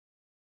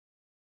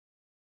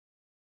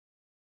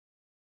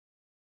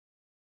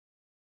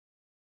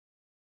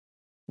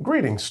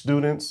Greetings,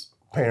 students,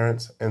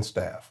 parents, and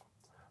staff.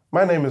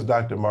 My name is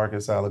Dr.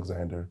 Marcus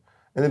Alexander,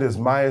 and it is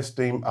my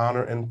esteemed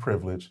honor and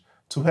privilege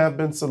to have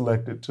been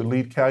selected to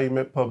lead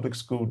Calumet Public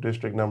School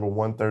District number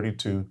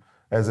 132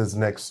 as its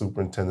next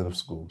superintendent of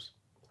schools.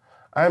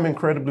 I am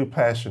incredibly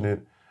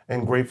passionate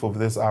and grateful for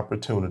this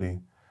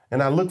opportunity,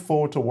 and I look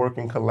forward to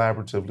working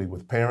collaboratively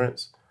with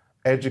parents,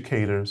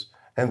 educators,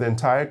 and the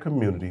entire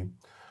community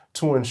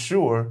to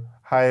ensure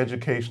high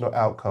educational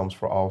outcomes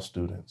for all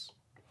students.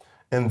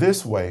 In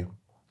this way,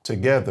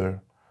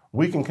 together,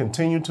 we can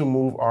continue to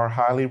move our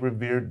highly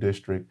revered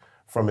district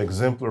from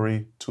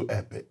exemplary to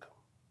epic.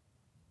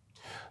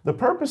 The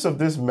purpose of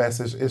this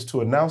message is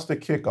to announce the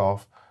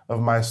kickoff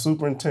of my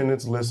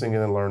Superintendent's Listening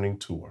and Learning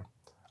Tour.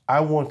 I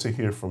want to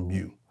hear from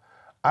you.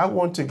 I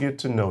want to get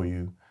to know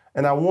you,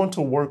 and I want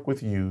to work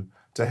with you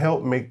to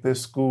help make this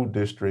school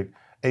district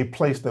a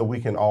place that we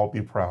can all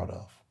be proud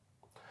of.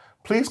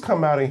 Please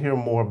come out and hear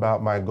more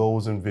about my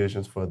goals and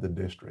visions for the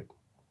district.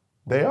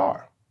 They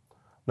are: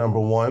 number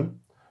one,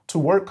 to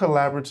work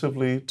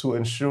collaboratively to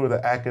ensure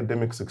the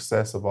academic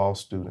success of all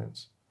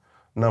students.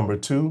 Number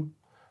two,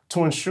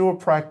 to ensure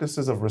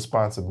practices of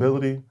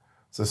responsibility,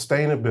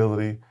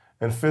 sustainability,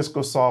 and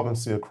fiscal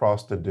solvency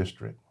across the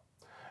district.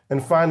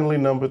 And finally,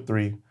 number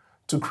three,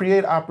 to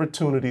create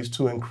opportunities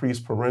to increase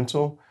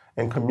parental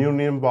and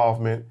community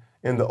involvement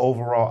in the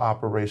overall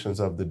operations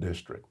of the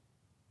district.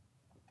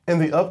 In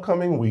the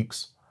upcoming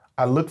weeks,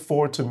 I look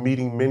forward to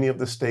meeting many of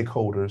the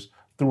stakeholders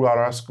throughout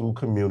our school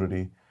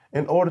community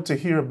in order to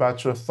hear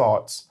about your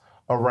thoughts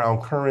around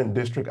current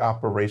district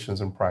operations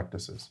and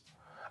practices.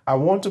 I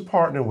want to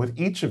partner with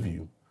each of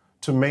you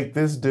to make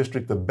this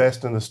district the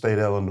best in the state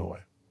of Illinois.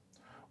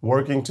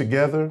 Working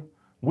together,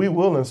 we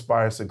will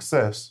inspire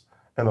success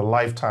and a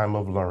lifetime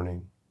of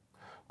learning.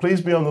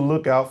 Please be on the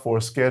lookout for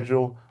a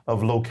schedule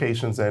of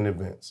locations and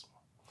events.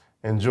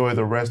 Enjoy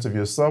the rest of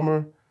your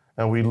summer,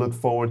 and we look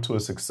forward to a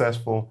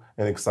successful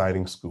and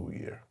exciting school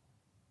year.